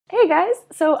Hey guys,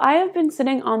 so I have been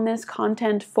sitting on this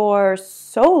content for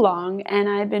so long and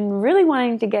I've been really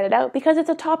wanting to get it out because it's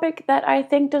a topic that I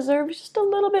think deserves just a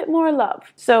little bit more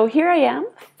love. So here I am,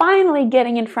 finally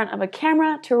getting in front of a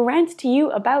camera to rant to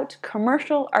you about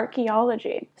commercial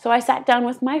archaeology. So I sat down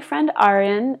with my friend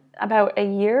Arjan about a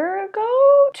year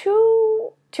ago,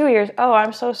 two years. Oh,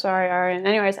 I'm so sorry, Arjan.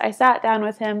 Anyways, I sat down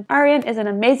with him. Arjan is an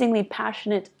amazingly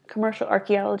passionate commercial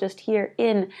archaeologist here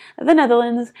in the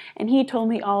Netherlands, and he told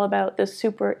me all about this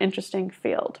super interesting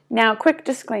field. Now, quick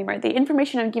disclaimer, the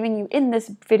information I'm giving you in this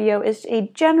video is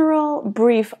a general,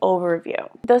 brief overview.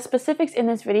 The specifics in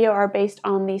this video are based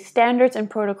on the standards and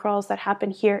protocols that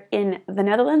happen here in the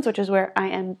Netherlands, which is where I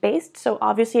am based, so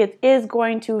obviously it is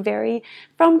going to vary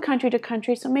from country to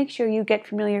country, so make sure you get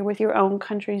familiar with your own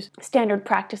country's standard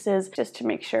practices just to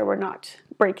make sure we're not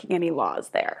breaking any laws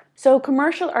there. So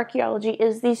commercial archaeology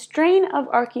is the strain of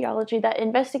archaeology that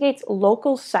investigates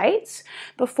local sites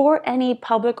before any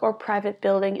public or private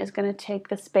building is going to take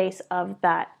the space of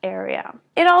that area.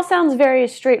 It all sounds very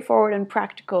straightforward and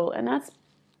practical, and that's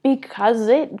because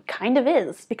it kind of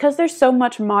is. Because there's so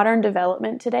much modern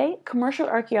development today, commercial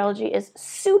archaeology is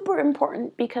super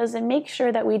important because it makes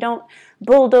sure that we don't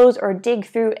bulldoze or dig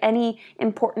through any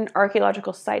important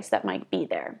archaeological sites that might be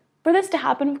there. For this to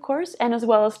happen, of course, and as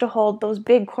well as to hold those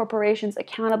big corporations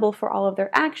accountable for all of their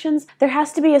actions, there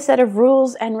has to be a set of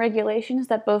rules and regulations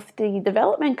that both the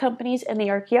development companies and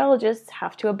the archaeologists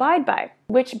have to abide by.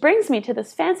 Which brings me to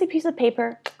this fancy piece of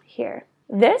paper here.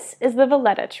 This is the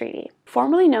Valletta Treaty,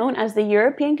 formerly known as the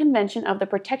European Convention of the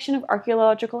Protection of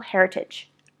Archaeological Heritage.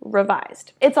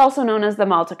 Revised. It's also known as the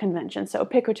Malta Convention, so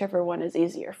pick whichever one is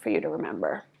easier for you to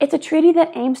remember. It's a treaty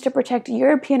that aims to protect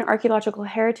European archaeological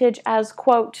heritage as,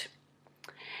 quote,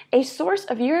 a source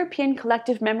of European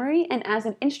collective memory and as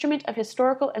an instrument of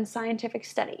historical and scientific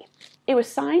study. It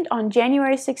was signed on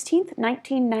January 16th,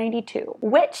 1992,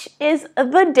 which is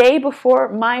the day before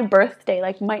my birthday,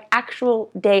 like my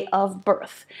actual day of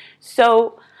birth.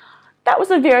 So that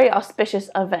was a very auspicious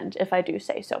event, if I do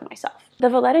say so myself. The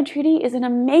Valletta Treaty is an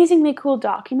amazingly cool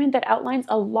document that outlines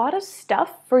a lot of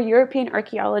stuff for European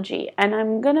archaeology, and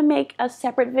I'm gonna make a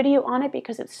separate video on it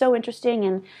because it's so interesting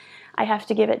and I have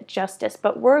to give it justice,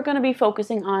 but we're gonna be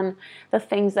focusing on the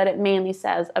things that it mainly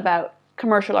says about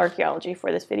commercial archaeology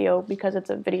for this video because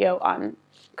it's a video on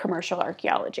commercial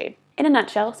archaeology. In a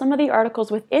nutshell, some of the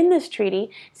articles within this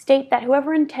treaty state that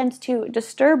whoever intends to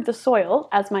disturb the soil,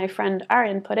 as my friend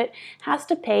Arjan put it, has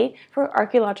to pay for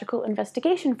archaeological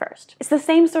investigation first. It's the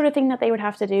same sort of thing that they would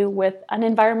have to do with an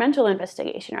environmental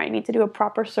investigation, right? You need to do a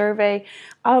proper survey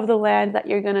of the land that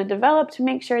you're going to develop to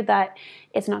make sure that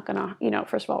it's not going to,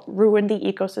 first of all, ruin the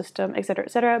ecosystem,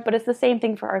 etc., but it's the same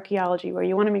thing for archaeology where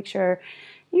you want to make sure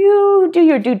you do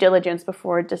your due diligence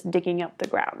before just digging up the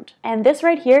ground. And this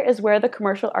right here is where the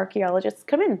commercial archaeologists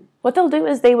come in. What they'll do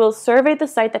is they will survey the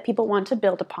site that people want to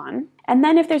build upon, and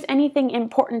then if there's anything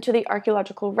important to the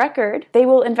archaeological record, they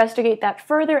will investigate that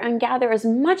further and gather as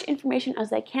much information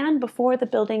as they can before the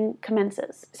building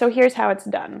commences. So here's how it's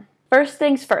done. First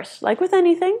things first, like with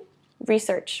anything,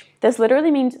 research. This literally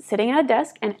means sitting at a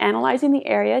desk and analyzing the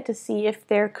area to see if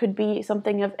there could be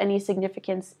something of any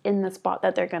significance in the spot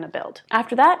that they're going to build.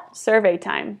 After that, survey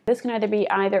time. This can either be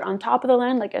on top of the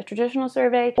land, like a traditional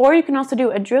survey, or you can also do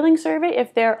a drilling survey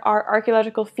if there are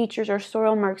archaeological features or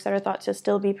soil marks that are thought to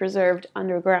still be preserved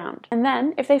underground. And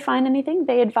then, if they find anything,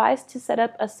 they advise to set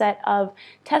up a set of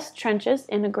test trenches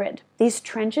in a grid. These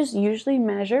trenches usually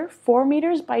measure 4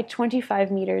 meters by 25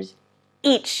 meters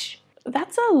each.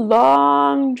 That's a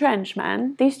long trench,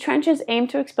 man. These trenches aim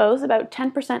to expose about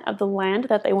 10% of the land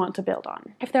that they want to build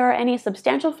on. If there are any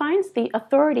substantial finds, the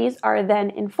authorities are then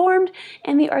informed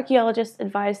and the archaeologists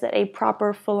advise that a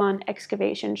proper full-on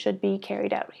excavation should be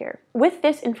carried out here. With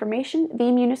this information,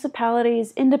 the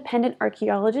municipality's independent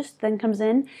archaeologist then comes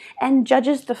in and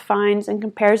judges the finds and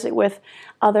compares it with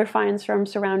other finds from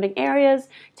surrounding areas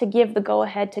to give the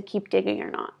go-ahead to keep digging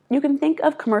or not. You can think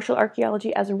of commercial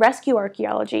archaeology as rescue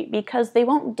archaeology because they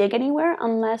won't dig anywhere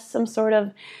unless some sort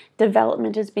of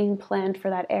development is being planned for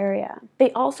that area.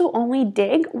 They also only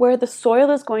dig where the soil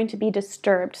is going to be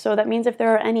disturbed. So that means if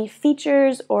there are any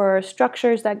features or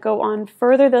structures that go on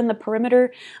further than the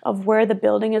perimeter of where the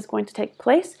building is going to take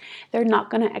place, they're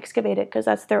not going to excavate it because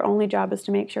that's their only job, is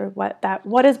to make sure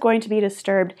what is going to be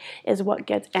disturbed is what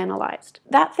gets analyzed.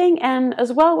 That thing, and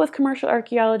as well with commercial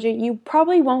archaeology, you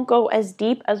probably won't go as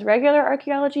deep as regular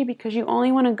archaeology because you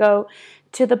only want to go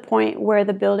to the point where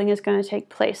the building is going to take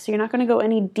place. So you're not going to go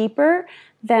any deeper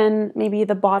than maybe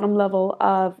the bottom level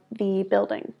of the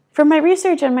building. From my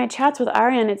research and my chats with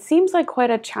Arjan, it seems like quite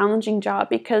a challenging job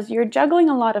because you're juggling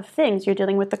a lot of things. You're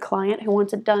dealing with the client who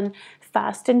wants it done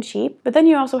fast and cheap, but then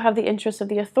you also have the interests of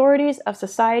the authorities, of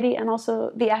society, and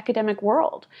also the academic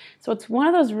world. So it's one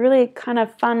of those really kind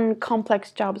of fun,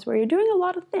 complex jobs where you're doing a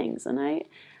lot of things, and I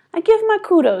give my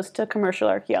kudos to commercial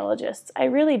archaeologists, I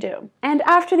really do. And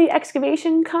after the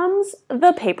excavation comes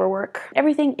the paperwork.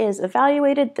 Everything is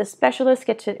evaluated, the specialists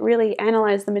get to really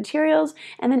analyze the materials,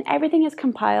 and then everything is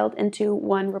compiled into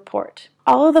one report.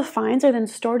 All of the finds are then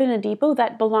stored in a depot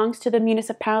that belongs to the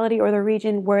municipality or the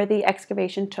region where the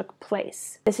excavation took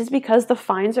place. This is because the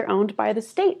finds are owned by the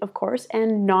state, of course,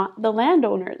 and not the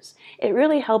landowners. It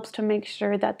really helps to make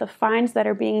sure that the finds that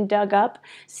are being dug up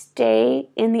stay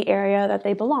in the area that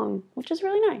they belong, which is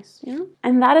really nice, you know?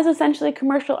 And that is essentially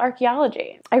commercial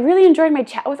archaeology. I really enjoyed my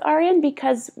chat with Arjan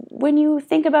because when you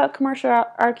think about commercial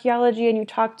archaeology and you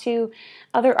talk to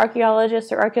other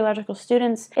archaeologists or archaeological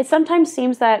students, it sometimes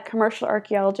seems that commercial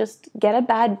archaeologists get a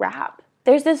bad rap.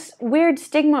 There's this weird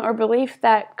stigma or belief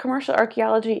that commercial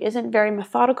archaeology isn't very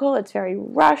methodical, it's very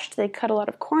rushed, they cut a lot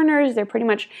of corners, they're pretty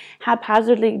much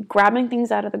haphazardly grabbing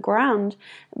things out of the ground,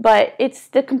 but it's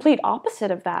the complete opposite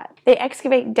of that. They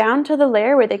excavate down to the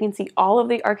layer where they can see all of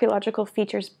the archaeological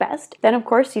features best. Then of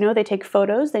course, you know, they take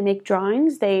photos, they make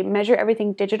drawings, they measure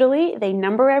everything digitally, they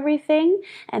number everything,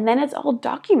 and then it's all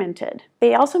documented.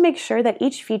 They also make sure that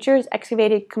each feature is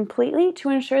excavated completely to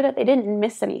ensure that they didn't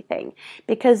miss anything,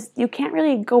 because you can't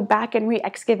really go back and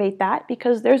re-excavate that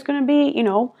because there's going to be, you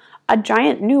know, a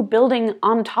giant new building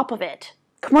on top of it.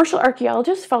 Commercial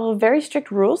archaeologists follow very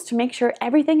strict rules to make sure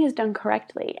everything is done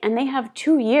correctly, and they have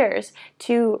 2 years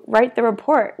to write the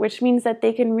report, which means that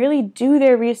they can really do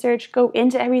their research, go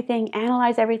into everything,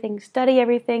 analyze everything, study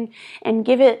everything, and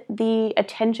give it the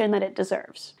attention that it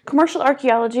deserves. Commercial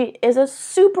archaeology is a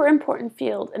super important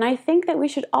field, and I think that we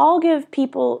should all give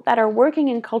people that are working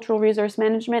in cultural resource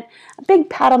management a big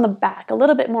pat on the back, a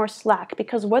little bit more slack,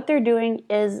 because what they're doing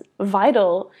is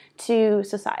vital to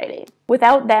society.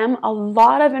 Without them, a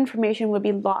lot of information would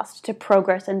be lost to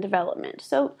progress and development.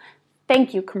 So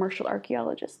thank you, commercial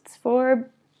archaeologists, for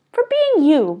being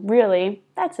you, really.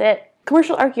 That's it.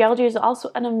 Commercial archaeology is also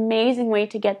an amazing way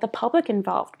to get the public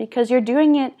involved because you're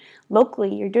doing it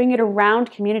locally, you're doing it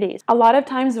around communities. A lot of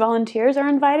times volunteers are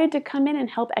invited to come in and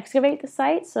help excavate the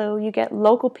site, so you get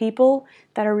local people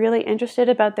that are really interested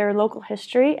about their local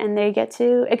history and they get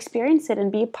to experience it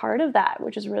and be a part of that,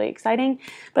 which is really exciting.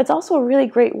 But it's also a really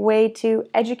great way to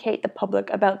educate the public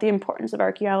about the importance of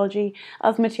archaeology,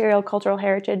 of material cultural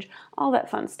heritage, all that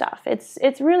fun stuff.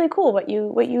 It's really cool what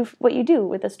you do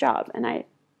with this job, and I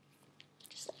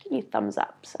give you thumbs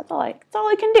up. So that's all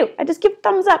I can do. I just give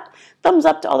thumbs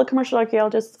up to all the commercial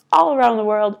archaeologists all around the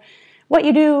world. What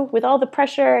you do with all the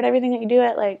pressure and everything that you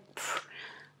do,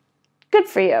 good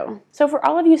for you. So for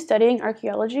all of you studying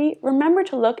archaeology, remember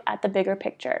to look at the bigger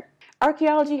picture.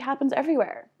 Archaeology happens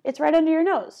everywhere. It's right under your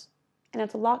nose, and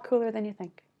it's a lot cooler than you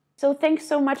think. So thanks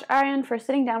so much, Arjan, for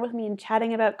sitting down with me and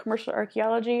chatting about commercial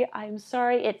archaeology. I'm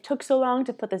sorry it took so long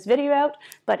to put this video out,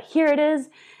 but here it is.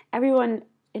 Everyone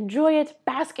enjoy it,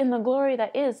 bask in the glory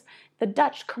that is the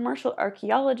Dutch commercial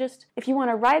archaeologist. If you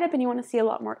want to write up and you want to see a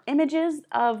lot more images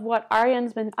of what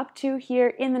Arjan's been up to here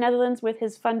in the Netherlands with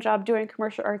his fun job doing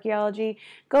commercial archaeology,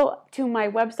 go to my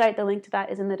website. The link to that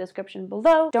is in the description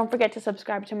below. Don't forget to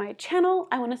subscribe to my channel.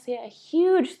 I want to say a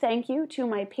huge thank you to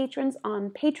my patrons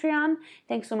on Patreon.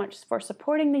 Thanks so much for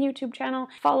supporting the YouTube channel.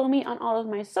 Follow me on all of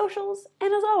my socials,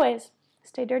 and as always,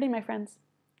 stay dirty, my friends.